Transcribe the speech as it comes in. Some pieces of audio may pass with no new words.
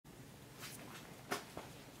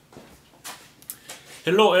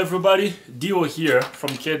Hello everybody, Dio here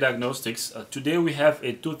from Care Diagnostics. Today we have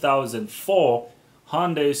a 2004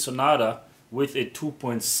 Hyundai Sonata with a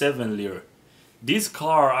 2.7 liter. This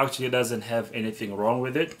car actually doesn't have anything wrong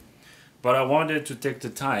with it, but I wanted to take the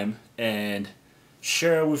time and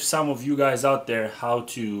share with some of you guys out there how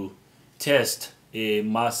to test a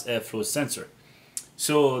mass airflow sensor.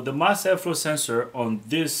 So the mass airflow sensor on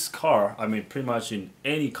this car, I mean pretty much in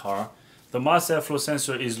any car, the mass airflow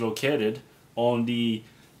sensor is located on the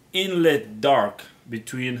inlet duct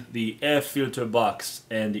between the air filter box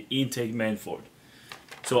and the intake manifold.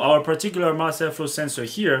 So our particular mass airflow sensor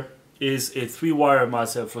here is a 3-wire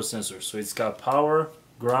mass airflow sensor. So it's got power,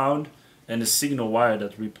 ground, and a signal wire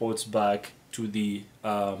that reports back to the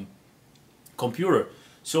computer.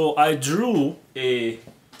 So I drew a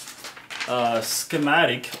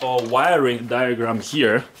schematic or wiring diagram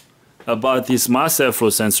here about this mass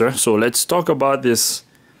airflow sensor. So let's talk about this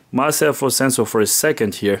mass airflow sensor for a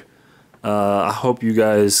second here. I hope you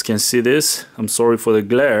guys can see this. I'm sorry for the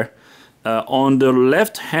glare. On the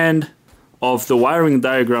left hand of the wiring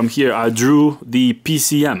diagram here, I drew the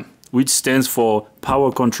PCM, which stands for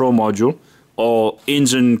Power Control Module or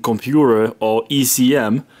Engine Computer or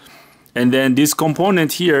ECM. And then this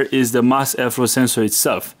component here is the mass airflow sensor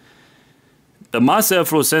itself. The mass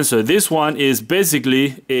airflow sensor, this one is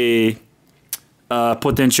basically a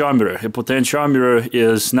potentiometer. A potentiometer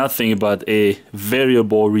is nothing but a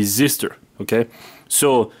variable resistor. Okay,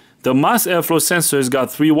 so the mass airflow sensor has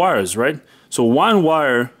got 3 wires, right? So one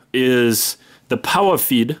wire is the power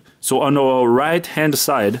feed. So on the right hand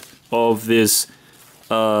side of this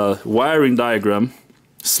wiring diagram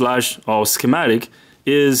slash or schematic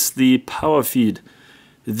is the power feed.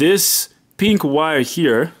 This pink wire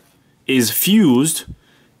here is fused,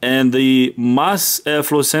 and the mass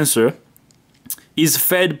airflow sensor is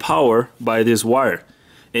fed power by this wire,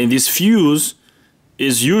 and this fuse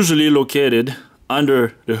is usually located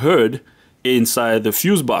under the hood inside the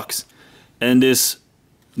fuse box, and this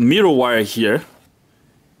middle wire here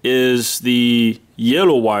is the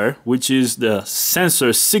yellow wire, which is the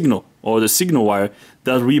sensor signal or the signal wire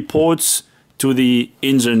that reports to the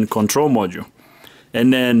engine control module.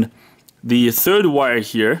 And then the third wire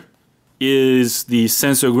here is the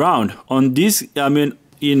sensor ground. On this, I mean,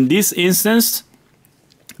 in this instance,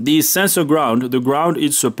 the sensor ground, the ground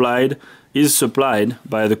is supplied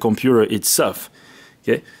by the computer itself.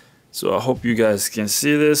 Okay, so I hope you guys can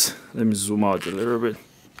see this. Let me zoom out a little bit,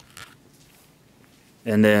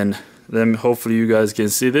 and then hopefully you guys can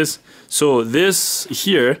see this. So this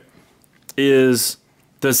here is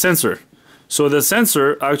the sensor. So the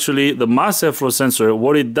sensor, actually the mass airflow sensor,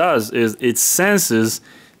 what it does is it senses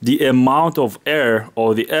the amount of air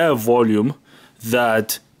or the air volume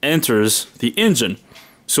that enters the engine.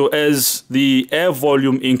 So as the air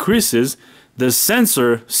volume increases, the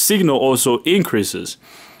sensor signal also increases.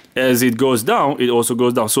 As it goes down, it also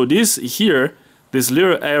goes down. So this here, this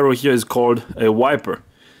little arrow here is called a wiper.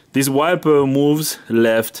 This wiper moves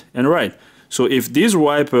left and right. So if this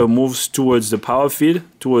wiper moves towards the power feed,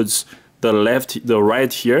 towards the left, the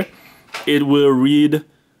right here, it will read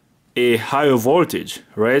a higher voltage,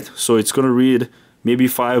 right? So it's going to read maybe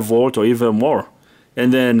 5 volt or even more.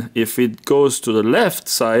 And then if it goes to the left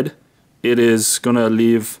side, it is gonna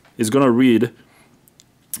read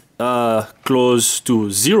close to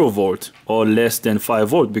 0 volt or less than 5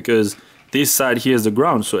 volt, because this side here is the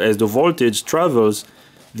ground. So as the voltage travels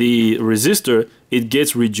the resistor, it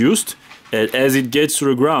gets reduced, and as it gets to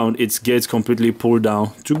the ground, it gets completely pulled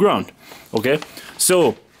down to ground. Okay,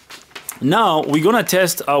 so now we're gonna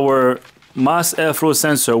test our mass airflow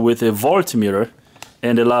sensor with a voltmeter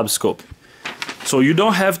and a Labscope. So you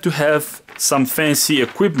don't have to have some fancy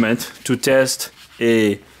equipment to test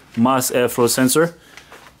a mass airflow sensor.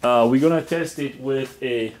 We're gonna test it with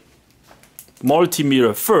a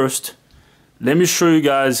multimeter first. Let me show you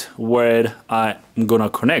guys where I'm gonna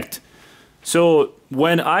connect. So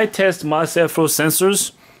when I test mass airflow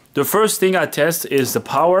sensors, the first thing I test is the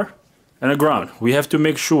power and the ground. We have to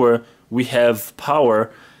make sure we have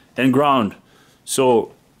power and ground.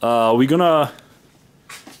 So we're gonna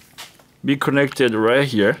be connected right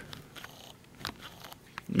here.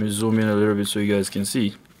 Let me zoom in a little bit so you guys can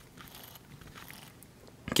see.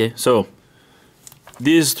 Okay, so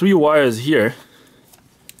these 3 wires here,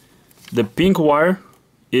 the pink wire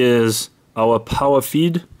is our power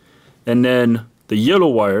feed, and then the yellow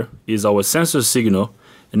wire is our sensor signal,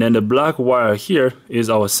 and then the black wire here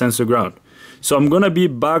is our sensor ground. So I'm gonna be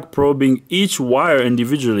back probing each wire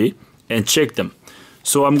individually and check them.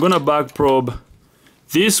 So I'm gonna back probe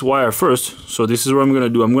this wire first. So this is what I'm gonna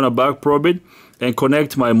do. I'm gonna back probe it and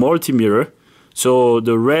connect my multimeter So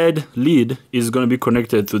the red lead is going to be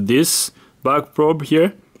connected to this back probe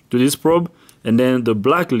here, to this probe, and then the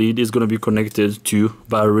black lead is going to be connected to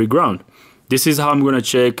battery ground. This is how I'm going to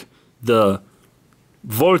check the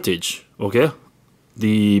voltage, okay,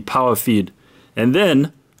 the power feed. And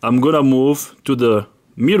then I'm going to move to the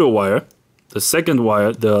middle wire, the second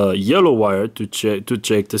wire, the yellow wire, to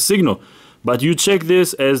check the signal. But you check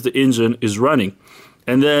this as the engine is running.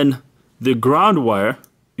 And then the ground wire,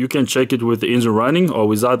 you can check it with the engine running or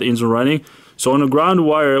without the engine running. So on the ground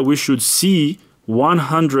wire, we should see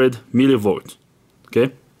 100 millivolts,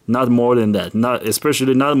 okay? Not more than that,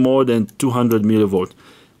 especially not more than 200 millivolts.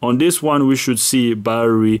 On this one, we should see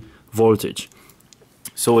battery voltage.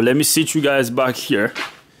 So let me sit you guys back here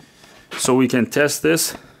so we can test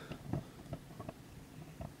this.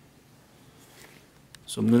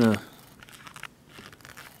 So I'm gonna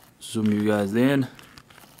zoom you guys in.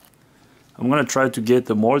 I'm gonna try to get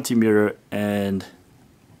the multimeter and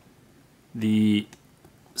the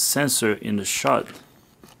sensor in the shot.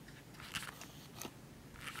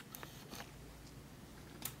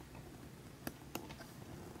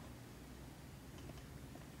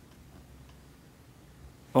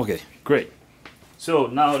 Okay, great. So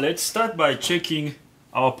now let's start by checking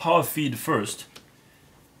our power feed first.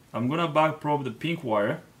 I'm gonna back probe the pink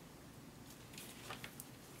wire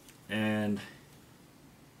and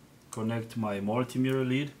connect my multimeter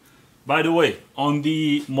lead. By the way, on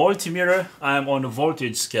the multimeter, I'm on the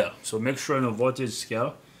voltage scale. So make sure on the voltage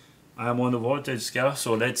scale, I'm on the voltage scale.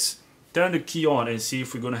 So let's turn the key on and see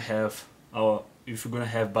if we're gonna have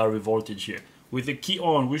battery voltage here. With the key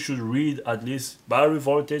on, we should read at least battery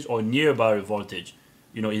voltage or near battery voltage,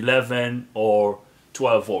 you know, 11 or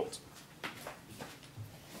 12 volts.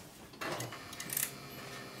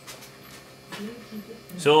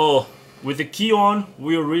 So with the key on,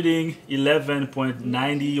 we're reading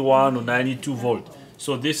 11.91 or 92 volt.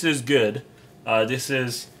 So this is good. This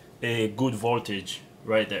is a good voltage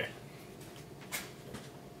right there.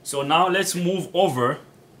 So now let's move over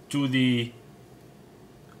to the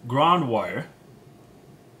ground wire.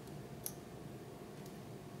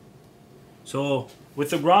 So with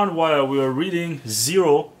the ground wire, we are reading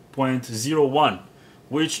 0.01,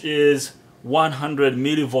 which is 100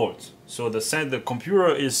 millivolts. So the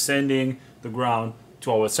computer is sending the ground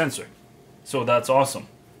to our sensor. So that's awesome.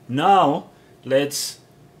 Now let's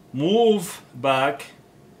move back,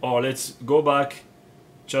 or let's go back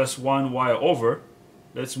just one wire over.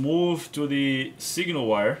 Let's move to the signal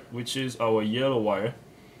wire, which is our yellow wire.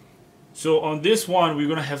 So on this one, we're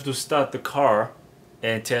gonna have to start the car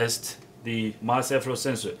and test the mass airflow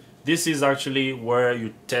sensor. This is actually where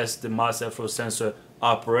you test the mass airflow sensor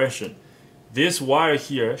operation. This wire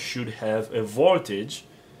here should have a voltage,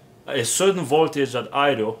 a certain voltage at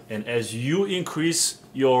idle, and as you increase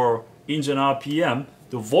your engine RPM,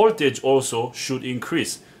 the voltage also should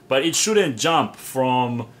increase. But it shouldn't jump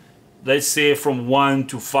from, let's say, from 1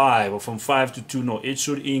 to 5 or from 5 to 2. No, it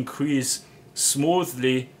should increase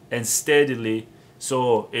smoothly and steadily,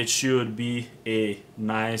 so it should be a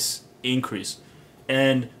nice increase.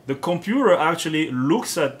 And the computer actually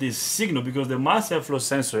looks at this signal because the mass airflow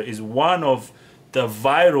sensor is one of the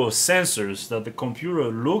vital sensors that the computer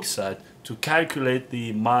looks at to calculate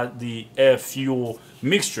the air fuel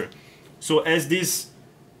mixture. So as this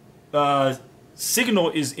signal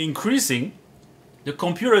is increasing, the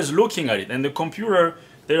computer is looking at it, and the computer,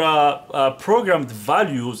 there are programmed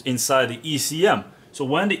values inside the ECM. So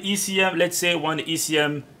when the ECM, let's say when the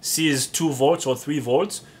ECM sees 2 volts or 3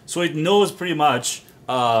 volts, so it knows pretty much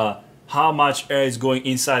how much air is going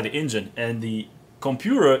inside the engine, and the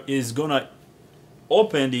computer is gonna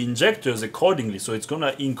open the injectors accordingly. So it's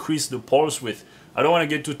gonna increase the pulse width. I don't want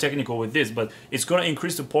to get too technical with this, but it's gonna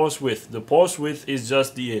increase the pulse width. The pulse width is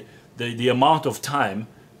just the amount of time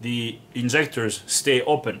the injectors stay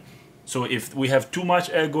open. So if we have too much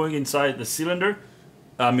air going inside the cylinder,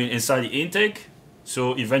 inside the intake,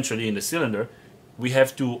 so eventually in the cylinder, we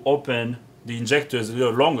have to open the injectors a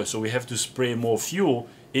little longer, so we have to spray more fuel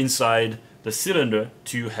inside the cylinder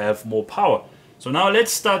to have more power. So now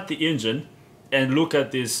let's start the engine and look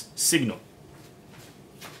at this signal.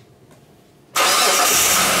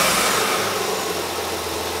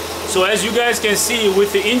 So as you guys can see,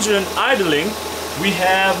 with the engine idling,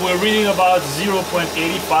 we're reading about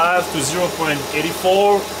 0.85 to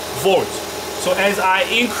 0.84 volts. So as I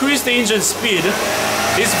increase the engine speed,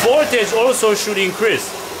 this voltage also should increase.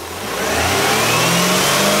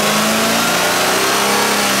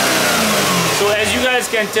 So as you guys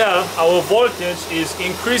can tell, our voltage is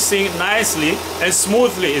increasing nicely and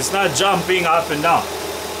smoothly. It's not jumping up and down.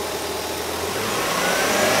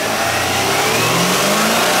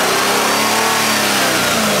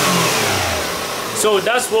 So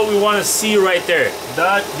that's what we want to see right there.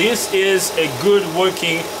 That this is a good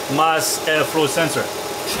working mass airflow sensor.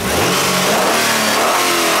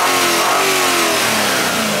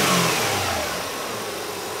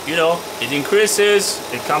 You know, it increases,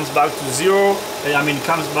 it comes back to zero. I mean, it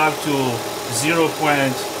comes back to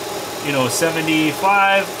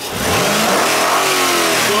 0.75.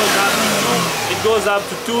 It goes up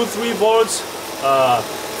to 2, 3 volts,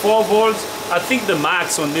 4 volts. I think the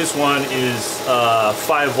max on this one is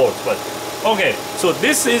 5 volts. But okay, so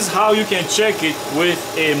this is how you can check it with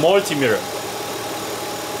a multimeter.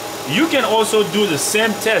 You can also do the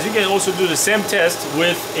same test. You can also do the same test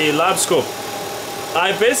with a Labscope.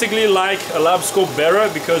 I basically like a Labscope better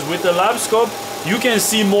because with the Labscope you can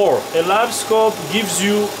see more. A Labscope gives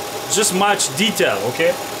you just much detail,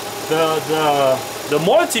 okay? The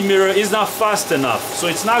multimeter is not fast enough, so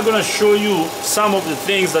it's not gonna show you some of the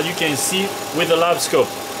things that you can see with the Labscope.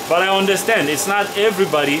 But I understand it's not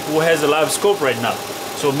everybody who has a Labscope right now.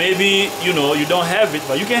 So maybe, you know, you don't have it,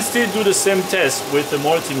 but you can still do the same test with the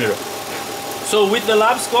multimeter. So with the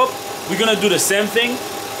Labscope, we're gonna do the same thing.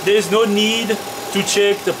 There's no need to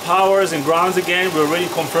check the powers and grounds again. We already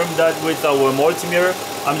confirmed that with our multimeter.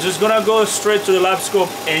 I'm just gonna go straight to the Labscope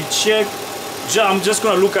and check. I'm just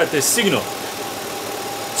gonna look at the signal.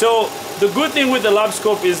 So the good thing with the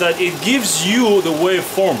Labscope is that it gives you the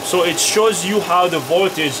waveform. So it shows you how the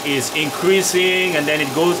voltage is increasing and then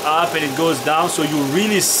it goes up and it goes down. So you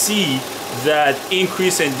really see that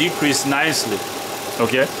increase and decrease nicely.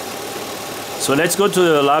 Okay. So let's go to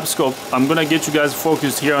the Labscope. I'm gonna get you guys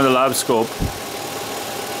focused here on the Labscope.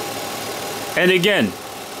 And again,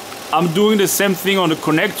 I'm doing the same thing on the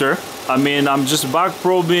connector. I mean, I'm just back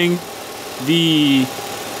probing the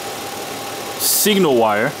signal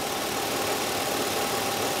wire.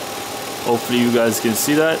 Hopefully you guys can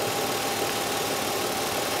see that.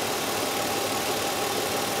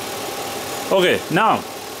 Okay, now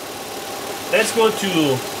let's go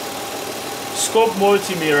to scope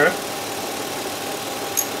multimeter,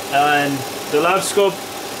 and the Labscope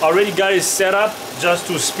already got it set up just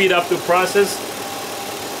to speed up the process.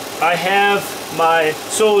 I have my,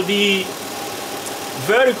 so the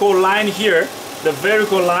vertical line here, the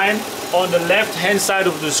vertical line on the left hand side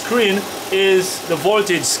of the screen is the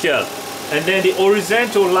voltage scale, and then the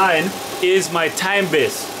horizontal line is my time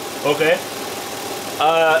base. Okay,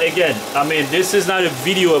 again, I mean, this is not a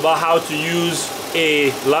video about how to use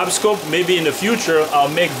a Labscope. Maybe in the future I'll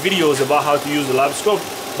make videos about how to use the Labscope,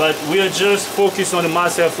 but we are just focused on the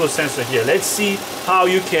mass airflow sensor here. Let's see how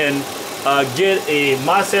you can get a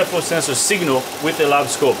mass airflow sensor signal with a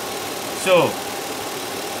Labscope. So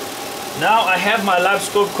now I have my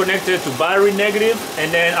Labscope connected to battery negative,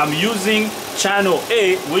 and then I'm using channel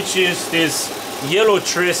A, which is this yellow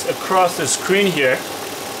trace across the screen here.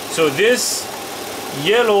 So this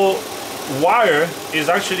yellow wire is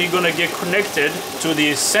actually going to get connected to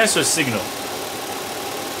the sensor signal.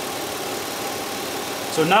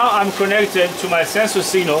 So now I'm connected to my sensor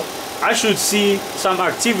signal. I should see some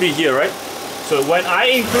activity here, right? So when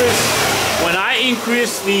I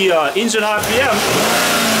increase the engine RPM,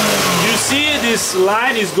 you see this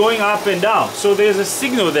line is going up and down. So there's a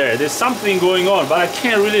signal there. There's something going on, but I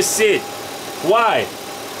can't really see it. Why?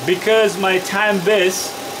 Because my time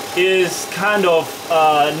base is kind of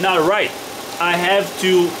not right. I have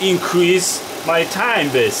to increase my time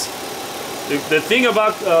base. The thing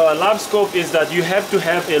about Labscope is that you have to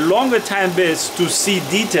have a longer time base to see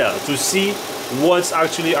detail, to see what's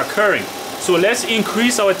actually occurring. So let's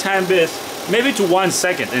increase our time base maybe to 1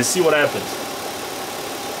 second and see what happens.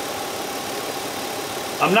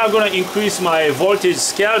 I'm not going to increase my voltage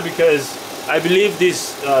scale because I believe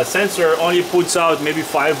this sensor only puts out maybe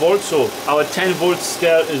 5 volts, so our 10 volt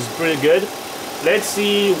scale is pretty good. Let's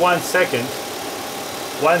see 1 second.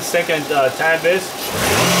 1 second time base.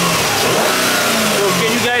 So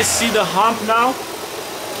can you guys see the hump now?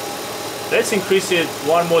 Let's increase it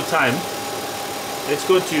one more time. Let's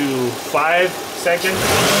go to 5 seconds.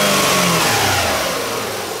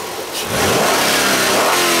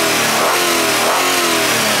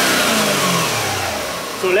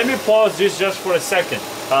 So let me pause this just for a second.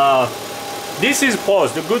 This is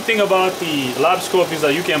pause. The good thing about the Labscope is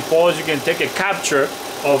that you can pause, you can take a capture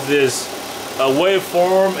of this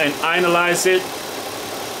waveform and analyze it.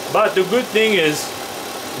 But the good thing is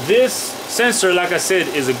this sensor, like I said,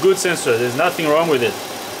 is a good sensor. There's nothing wrong with it.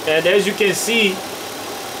 And as you can see,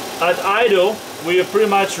 at idle, we are pretty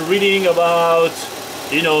much reading about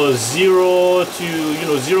 0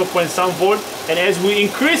 to 0 point some volt. And as we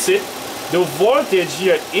increase it, the voltage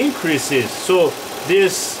here increases. So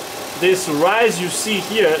this rise you see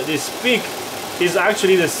here, this peak is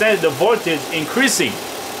actually the voltage increasing.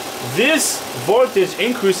 This voltage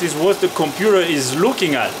increase is what the computer is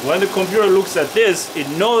looking at. When the computer looks at this, it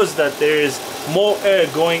knows that there is more air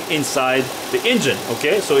going inside the engine.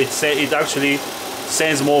 Okay, so it actually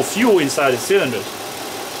sends more fuel inside the cylinders.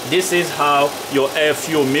 This is how your air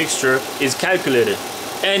fuel mixture is calculated.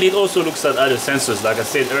 And it also looks at other sensors, like I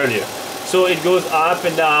said earlier. So it goes up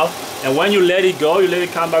and down, and when you let it go, you let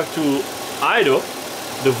it come back to idle,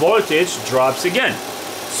 the voltage drops again.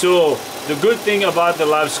 So the good thing about the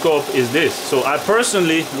Labscope is this. So I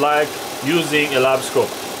personally like using a Labscope.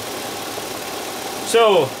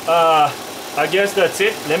 So I guess that's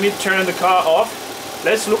it. Let me turn the car off.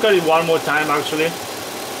 Let's look at it one more time actually.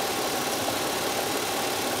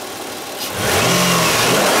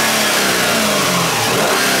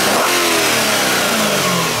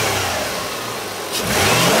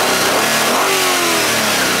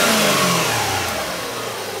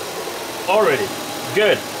 Already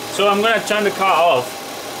good. So I'm gonna turn the car off.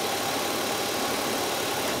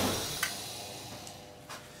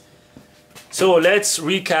 So let's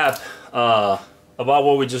recap about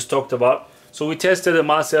what we just talked about. So we tested a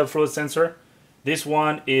mass airflow sensor. This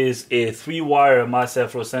one is a 3-wire mass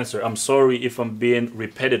airflow sensor. I'm sorry if I'm being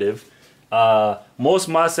repetitive. Most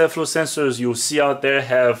mass airflow sensors you'll see out there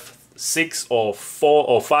have 6 or 4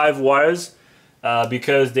 or 5 wires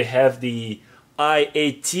because they have the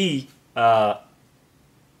IAT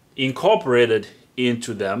incorporated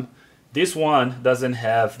into them. This one doesn't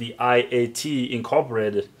have the IAT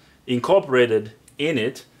incorporated in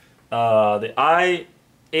it. The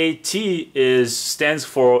IAT stands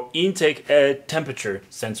for intake air temperature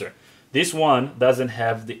sensor. This one doesn't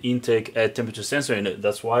have the intake air temperature sensor in it.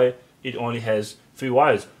 That's why it only has 3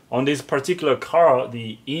 wires. On this particular car,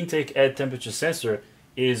 the intake air temperature sensor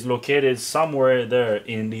is located somewhere there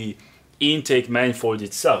in the intake manifold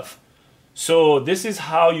itself. So this is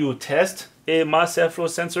how you test a mass airflow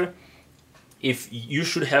sensor. If you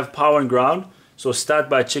should have power and ground, so start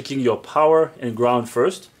by checking your power and ground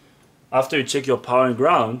first. After you check your power and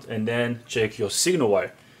ground, and then check your signal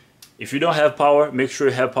wire. If you don't have power, make sure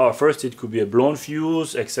you have power first. It could be a blown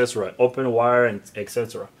fuse, etc., open wire, and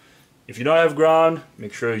etc. If you don't have ground,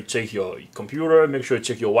 make sure you check your computer, make sure you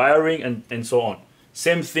check your wiring, and so on.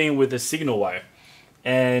 Same thing with the signal wire.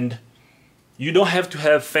 And you don't have to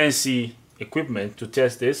have fancy equipment to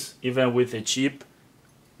test this. Even with a cheap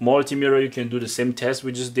multimeter, you can do the same test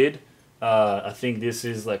we just did. I think this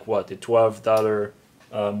is like what, a $12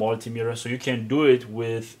 multimeter, so you can do it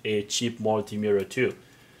with a cheap multimeter too.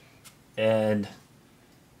 And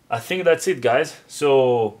I think that's it, guys.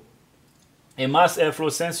 So a mass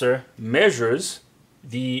airflow sensor measures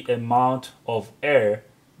the amount of air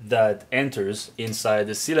that enters inside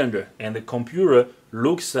the cylinder, and the computer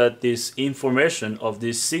looks at this information of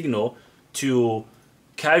this signal to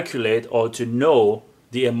calculate or to know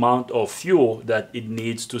the amount of fuel that it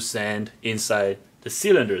needs to send inside the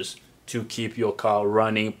cylinders to keep your car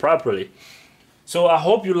running properly. So I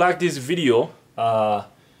hope you like this video.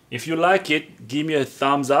 If you like it, give me a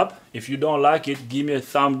thumbs up. If you don't like it, give me a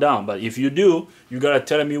thumb down. But if you do, you gotta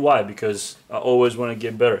tell me why, because I always want to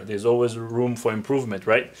get better. There's always room for improvement,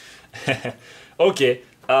 right? Okay.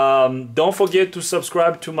 Don't forget to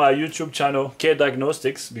subscribe to my YouTube channel, K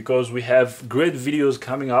Diagnostics, because we have great videos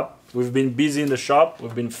coming up. We've been busy in the shop.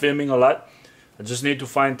 We've been filming a lot. I just need to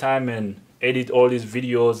find time and edit all these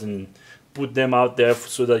videos and put them out there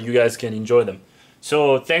so that you guys can enjoy them.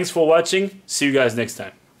 So thanks for watching. See you guys next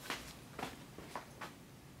time.